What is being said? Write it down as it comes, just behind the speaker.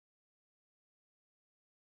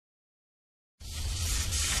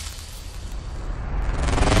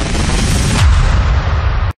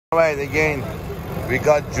All right, again, we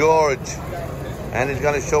got George, and he's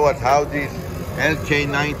going to show us how this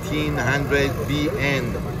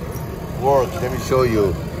LK-1900BN works. Let me show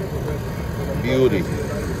you. Beauty.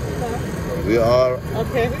 We are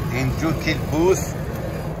in JUKI booth,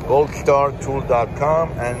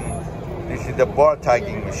 goldstartool.com, and this is the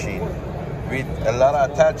Bartacking machine with a lot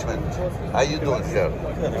of attachment. How you doing, sir?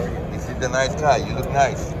 This is the nice guy. You look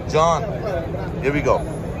nice. John, here we go.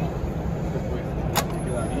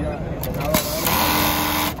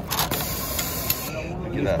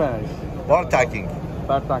 In Spanish. Bartacking.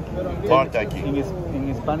 Bartacking.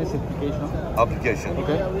 In Spanish Application.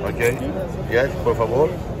 Okay. Yes, por favor.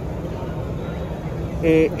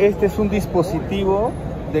 Este es un dispositivo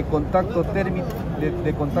de contacto térmico,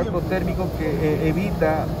 que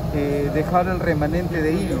evita dejar el remanente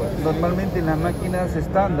de hilo. Normalmente en las máquinas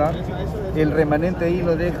estándar el remanente de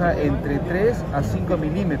hilo deja entre 3 a 5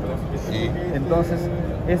 milímetros. Sí. Entonces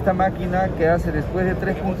esta máquina, que hace después de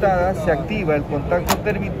 3 puntadas, se activa el contacto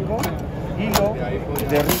térmico y lo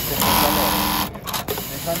derrite con calor,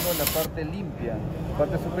 dejando la parte limpia,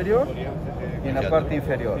 parte superior y en la parte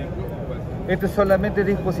inferior. Este es solamente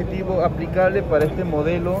dispositivo aplicable para este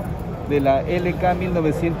modelo de la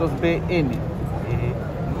LK-1900BN.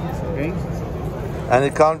 Okay. And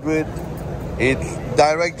it comes with its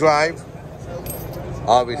direct drive,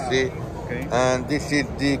 obviously, and this is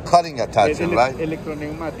the cutting attachment, right?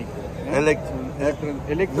 Electroneumático.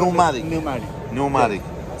 Pneumatic.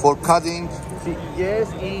 For cutting. Sí, yes,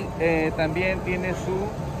 y también tiene su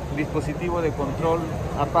dispositivo de control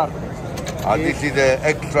aparte. This is the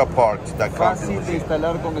extra part that comes. Fácil de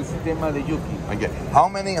instalar con el sistema de JUKI. Okay. How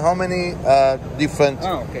many different?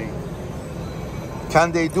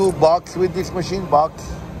 Can they do box with this machine? Box?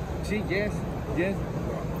 Sí, yes.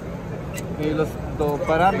 Los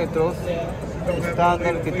parámetros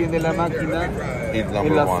estándar que tiene la máquina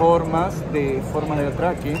en las formas de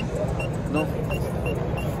tracking, ¿no?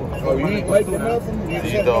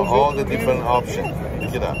 See all the different options.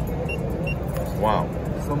 Look at that. Wow.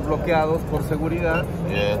 Son bloqueados por seguridad.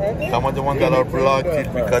 Yeah. Some of the ones that are blocked is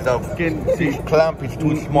because of this clamp is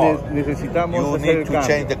too small. Necesitamos you need to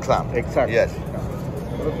change the clamp. Exacto. Yes.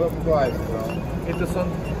 Estos son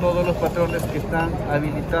todos los patrones que están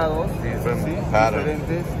habilitados,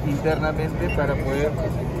 diferentes internamente para poder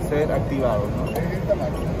ser activados, ¿no?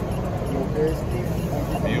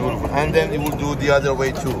 Beautiful. And then it will do the other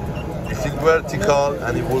way too. This is vertical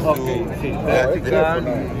and it will do vertical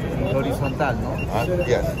y horizontal, ¿no?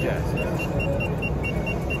 Yes.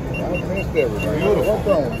 Beautiful.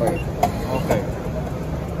 Okay.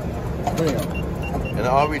 And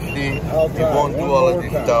obviously, it won't do all of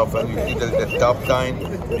this stuff, and you see the stop sign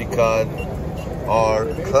because our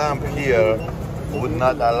clamp here would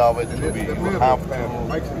not allow it to be. You have to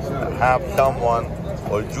have someone,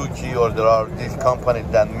 or JUKI, or there are these companies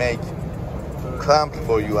that make clamps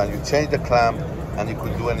for you, and you change the clamp, and you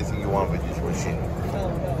could do anything you want with this machine.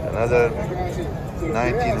 Another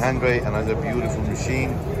 1900, another beautiful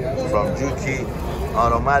machine from JUKI,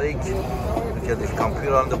 automatic. Look at this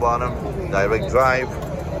computer on the bottom, direct drive,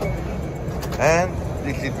 and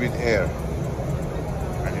this is with air.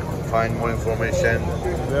 And you can find more information.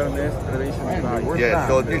 Yeah,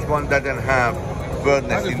 so this one doesn't have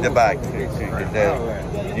birdness in the back.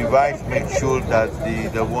 The device makes sure that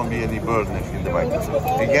there won't be any birdness in the back.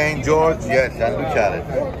 Again, George, yes, and look at it.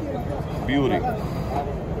 Beauty.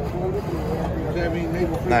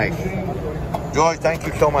 Nice. George, thank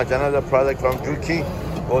you so much. Another product from JUKI.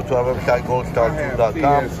 Go to our website,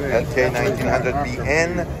 goldstartool.com,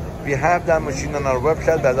 LK-1900BN. We have that machine on our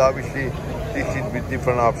website, but obviously this is with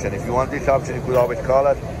different option. If you want this option, you could always call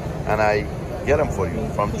us, and I get them for you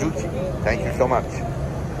from JUKI. Thank you so much.